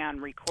planning on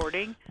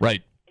recording,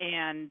 right,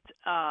 and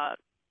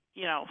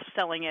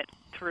selling it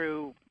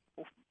through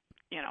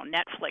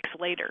Netflix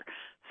later.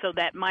 So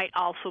that might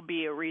also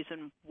be a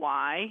reason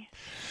why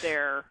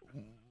they're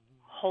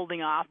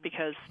holding off,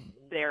 because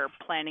they're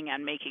planning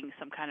on making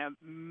some kind of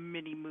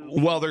mini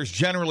movie. Well, there's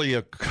generally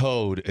a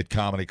code at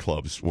comedy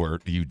clubs where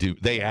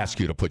they ask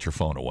you to put your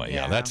phone away.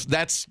 Yeah,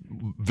 that's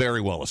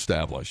very well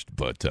established.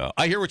 But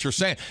I hear what you're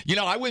saying.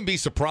 I wouldn't be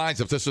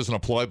surprised if this isn't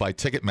employed by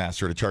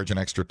Ticketmaster to charge an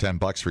extra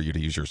 $10 for you to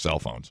use your cell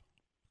phones.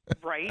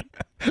 Right.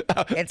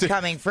 It's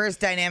coming. First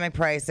dynamic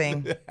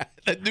pricing.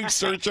 A new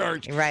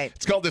surcharge. Right.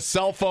 It's called the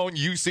cell phone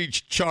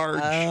usage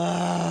charge.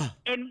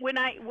 And when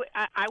I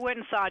went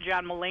and saw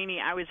John Mulaney,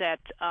 I was at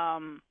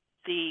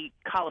the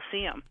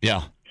Coliseum.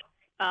 Yeah.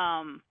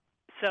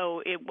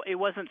 So it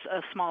wasn't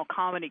a small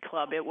comedy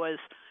club. It was,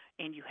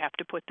 and you have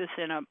to put this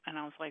in and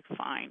I was like,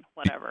 fine,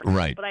 whatever.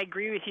 Right. But I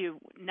agree with you.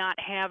 Not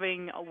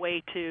having a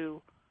way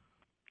to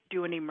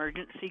do an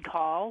emergency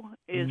call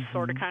is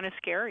sort of kind of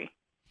scary.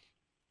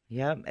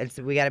 Yep,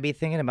 we got to be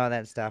thinking about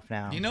that stuff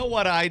now. You know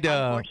what I'd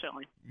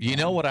Unfortunately. You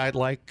know what I'd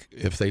like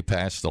if they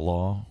passed the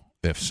law?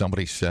 If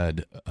somebody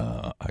said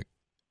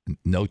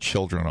no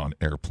children on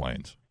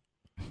airplanes.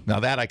 Now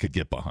that I could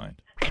get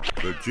behind.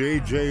 The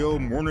JJO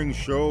Morning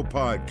Show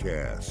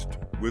podcast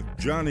with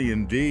Johnny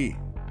and D.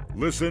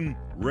 Listen,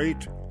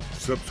 rate,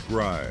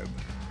 subscribe.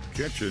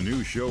 Catch a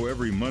new show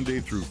every Monday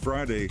through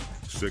Friday,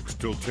 6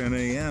 till 10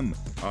 a.m.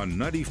 on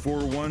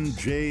 94.1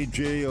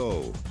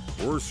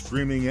 JJO or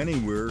streaming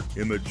anywhere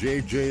in the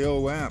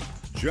JJO app.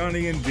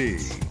 Johnny and D,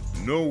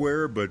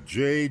 nowhere but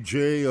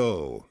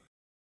JJO.